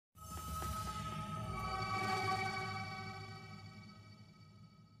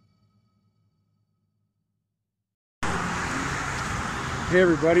Hey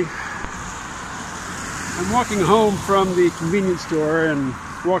everybody, I'm walking home from the convenience store, and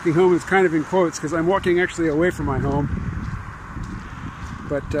walking home is kind of in quotes because I'm walking actually away from my home,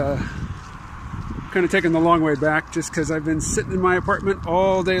 but kind of taking the long way back just because I've been sitting in my apartment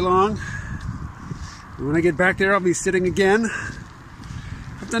all day long, and when I get back there I'll be sitting again.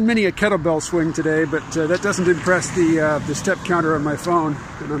 I've done many a kettlebell swing today, but that doesn't impress the step counter on my phone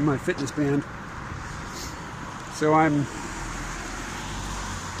and on my fitness band, so I'm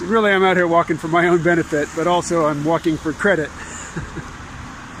out here walking for my own benefit, but also I'm walking for credit.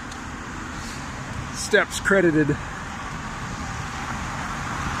 Steps credited.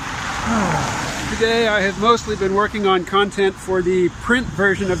 Today I have mostly been working on content for the print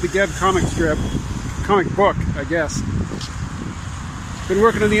version of the Gev comic book, I guess. Been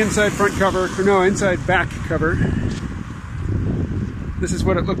working on the inside front cover, or no, inside back cover. This is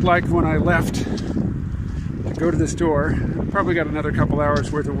what it looked like when I left to go to the store. Probably got another couple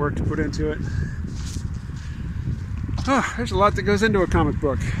hours worth of work to put into it. Oh, there's a lot that goes into a comic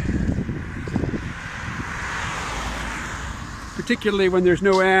book. Particularly when there's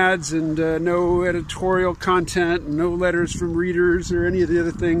no ads and no editorial content and no letters from readers or any of the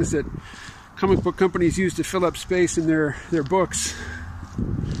other things that comic book companies use to fill up space in their books.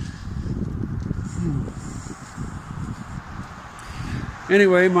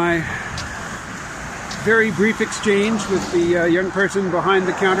 Anyway, my very brief exchange with the young person behind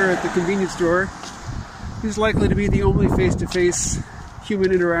the counter at the convenience store is likely to be the only face-to-face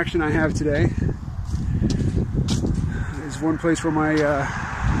human interaction I have today. It's one place where my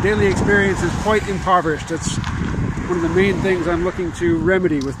daily experience is quite impoverished. That's one of the main things I'm looking to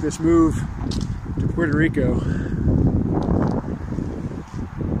remedy with this move to Puerto Rico.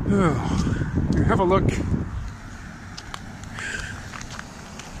 Here, have a look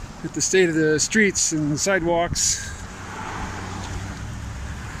at the state of the streets and sidewalks.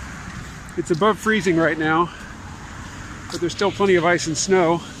 It's above freezing right now, but there's still plenty of ice and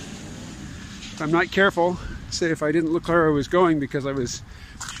snow. If I'm not careful, say if I didn't look where I was going because I was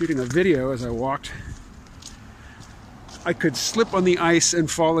shooting a video as I walked, I could slip on the ice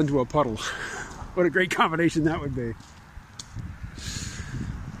and fall into a puddle. What a great combination that would be.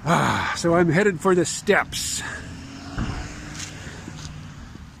 So I'm headed for the steps.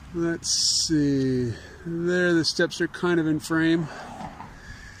 Let's see, there the steps are kind of in frame.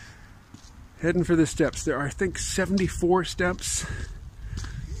 Heading for the steps. There are, I think, 74 steps.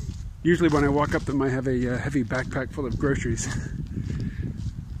 Usually when I walk up them I have a heavy backpack full of groceries.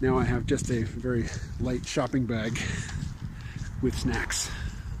 Now I have just a very light shopping bag with snacks.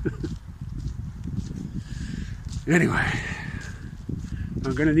 Anyway,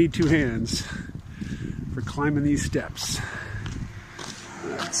 I'm gonna need two hands for climbing these steps.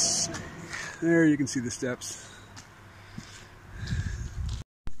 Let's see. There you can see the steps.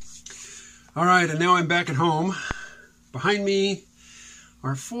 Alright, and now I'm back at home. Behind me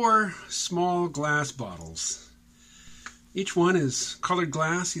are 4 small glass bottles. Each one is colored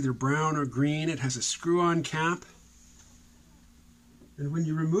glass, either brown or green. It has a screw-on cap. And when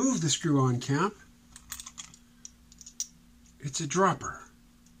you remove the screw-on cap, it's a dropper.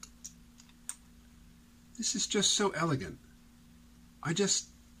 This is just so elegant.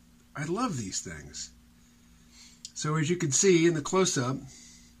 I love these things. So as you can see in the close-up,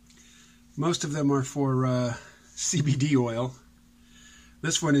 most of them are for CBD oil.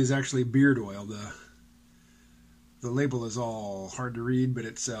 This one is actually beard oil. The label is all hard to read, but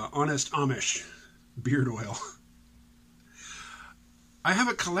it's Honest Amish beard oil. I have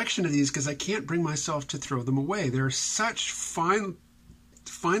a collection of these because I can't bring myself to throw them away. They're such fine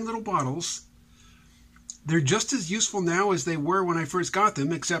little bottles. They're just as useful now as they were when I first got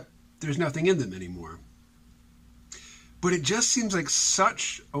them, except there's nothing in them anymore. But it just seems like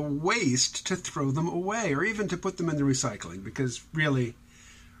such a waste to throw them away, or even to put them in the recycling, because really,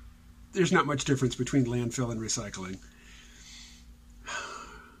 there's not much difference between landfill and recycling.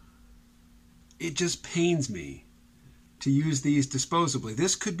 It just pains me to use these disposably.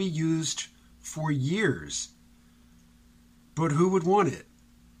 This could be used for years, but who would want it?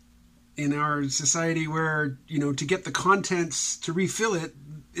 In our society where, you know, to get the contents to refill it,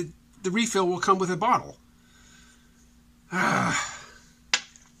 the refill will come with a bottle.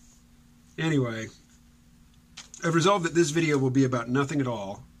 Anyway, I've resolved that this video will be about nothing at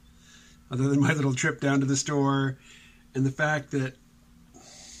all, other than my little trip down to the store and the fact that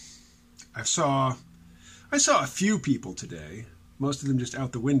I saw a few people today, most of them just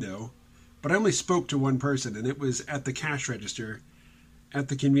out the window, but I only spoke to one person, and it was at the cash register at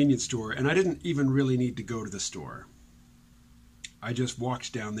the convenience store, and I didn't even really need to go to the store. I just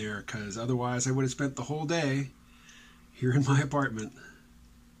walked down there because otherwise I would have spent the whole day here in my apartment.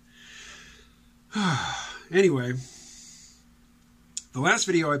 Anyway, the last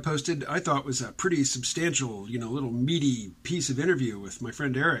video I posted I thought was a pretty substantial, little meaty piece of interview with my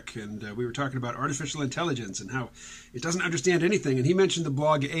friend Eric, and we were talking about artificial intelligence and how it doesn't understand anything, and he mentioned the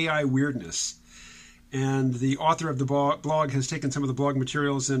blog AI Weirdness. And the author of the blog has taken some of the blog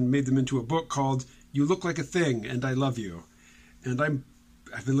materials and made them into a book called You Look Like a Thing and I Love You. And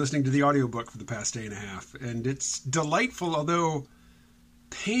I've been listening to the audiobook for the past day and a half, and it's delightful, although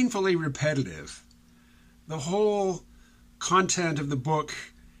painfully repetitive. The whole content of the book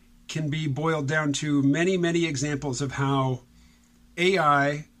can be boiled down to many, many examples of how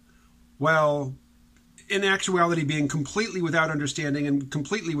AI, while in actuality being completely without understanding and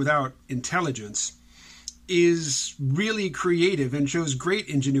completely without intelligence, is really creative and shows great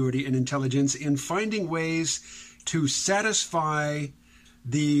ingenuity and intelligence in finding ways to satisfy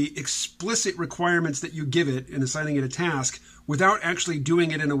the explicit requirements that you give it in assigning it a task without actually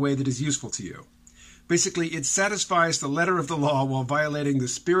doing it in a way that is useful to you. Basically, it satisfies the letter of the law while violating the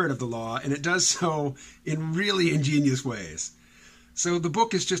spirit of the law, and it does so in really ingenious ways. So the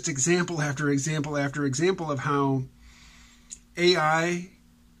book is just example after example after example of how AI,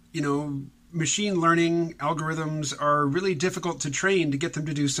 machine learning algorithms are really difficult to train to get them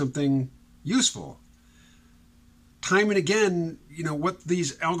to do something useful. Time and again, what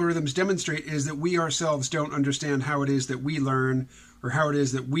these algorithms demonstrate is that we ourselves don't understand how it is that we learn or how it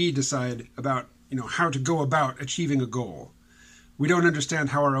is that we decide about, how to go about achieving a goal. We don't understand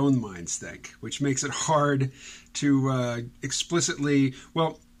how our own minds think, which makes it hard to explicitly,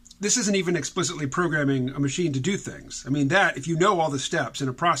 this isn't even explicitly programming a machine to do things. I mean, that, if you know all the steps in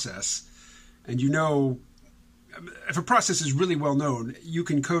a process, and if a process is really well known, you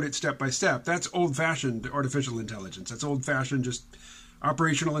can code it step by step. That's old-fashioned artificial intelligence. That's old-fashioned just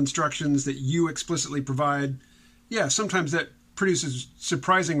operational instructions that you explicitly provide. Yeah, sometimes that produces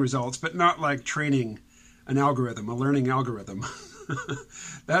surprising results, but not like training an algorithm, a learning algorithm.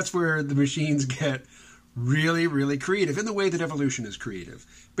 That's where the machines get really, really creative in the way that evolution is creative.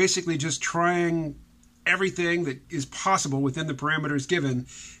 Basically just trying everything that is possible within the parameters given,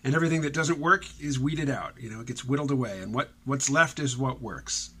 and everything that doesn't work is weeded out. It gets whittled away, and what's left is what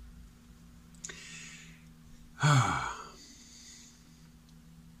works. I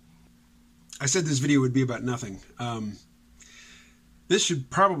said this video would be about nothing. This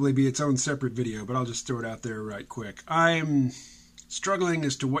should probably be its own separate video, but I'll just throw it out there right quick. I'm struggling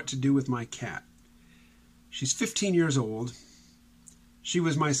as to what to do with my cat. She's 15 years old. She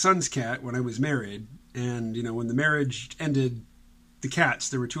was my son's cat when I was married, and, when the marriage ended, the cats,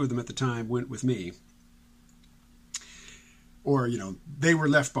 there were two of them at the time, went with me. Or, they were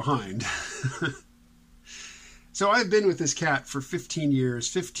left behind. So I've been with this cat for 15 years,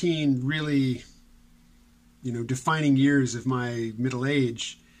 15 really, defining years of my middle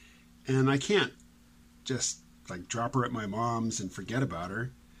age, and I can't just, drop her at my mom's and forget about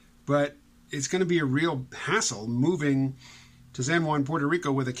her. But it's going to be a real hassle moving to San Juan, Puerto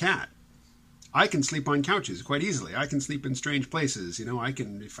Rico with a cat. I can sleep on couches quite easily. I can sleep in strange places. I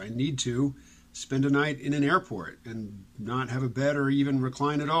can, if I need to, spend a night in an airport and not have a bed or even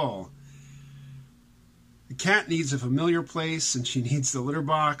recline at all. The cat needs a familiar place, and she needs the litter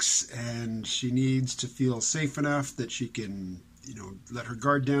box, and she needs to feel safe enough that she can, let her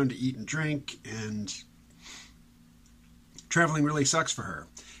guard down to eat and drink, and traveling really sucks for her.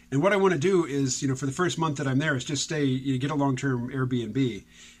 And what I want to do is, for the first month that I'm there, is just stay, get a long-term Airbnb.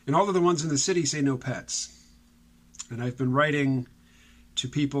 And all of the ones in the city say no pets. And I've been writing to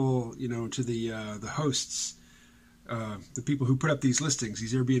people, to the hosts, the people who put up these listings,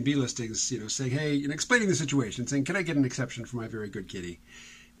 these Airbnb listings, saying, hey, explaining the situation, saying, can I get an exception for my very good kitty?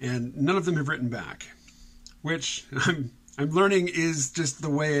 And none of them have written back, which I'm learning is just the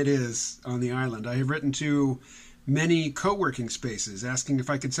way it is on the island. I have written to many co-working spaces asking if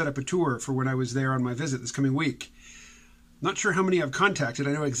I could set up a tour for when I was there on my visit this coming week. Not sure how many I've contacted.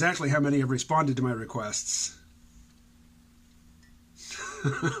 I know exactly how many have responded to my requests.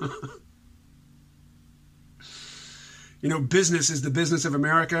 Business is the business of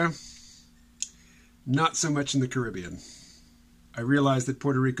America. Not so much in the Caribbean. I realize that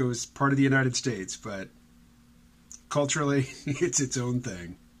Puerto Rico is part of the United States, but culturally, it's its own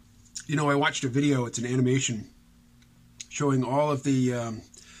thing. I watched a video, it's an animation, showing all of the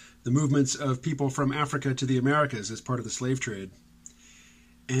movements of people from Africa to the Americas as part of the slave trade.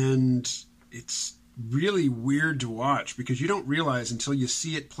 And it's really weird to watch because you don't realize until you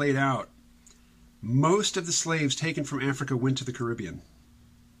see it played out. Most of the slaves taken from Africa went to the Caribbean.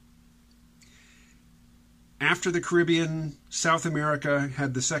 After the Caribbean, South America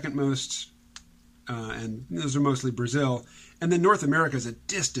had the second most, and those are mostly Brazil. And then North America is a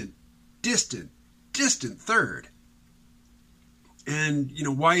distant distant third. And,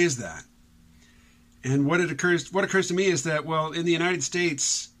 why is that? And what occurs to me is that, well, in the United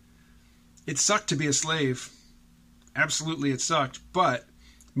States, it sucked to be a slave. Absolutely it sucked. But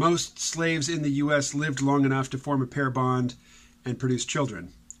most slaves in the U.S. lived long enough to form a pair bond and produce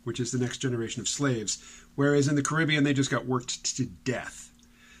children, which is the next generation of slaves. Whereas in the Caribbean, they just got worked to death.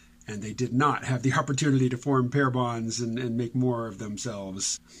 And they did not have the opportunity to form pair bonds and make more of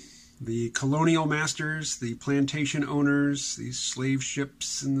themselves. The colonial masters, the plantation owners, these slave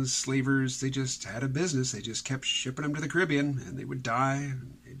ships and the slavers, they just had a business. They just kept shipping them to the Caribbean, and they would die,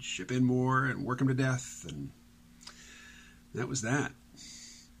 and they'd ship in more and work them to death, and that was that.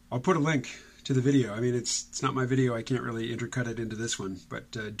 I'll put a link to the video. I mean, it's not my video. I can't really intercut it into this one,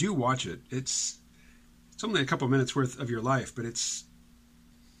 but do watch it. It's only a couple minutes worth of your life, but it's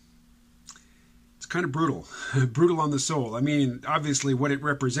kind of brutal. Brutal on the soul. I mean, obviously what it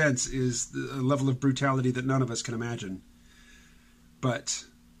represents is a level of brutality that none of us can imagine. But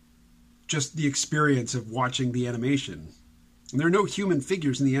just the experience of watching the animation. And there are no human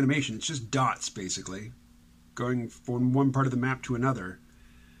figures in the animation. It's just dots, basically, going from one part of the map to another.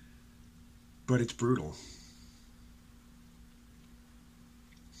 But it's brutal.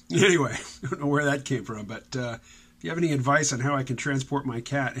 Anyway, I don't know where that came from, but if you have any advice on how I can transport my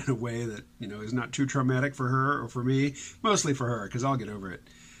cat in a way that, is not too traumatic for her or for me, mostly for her, because I'll get over it,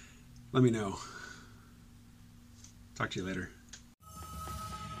 let me know. Talk to you later.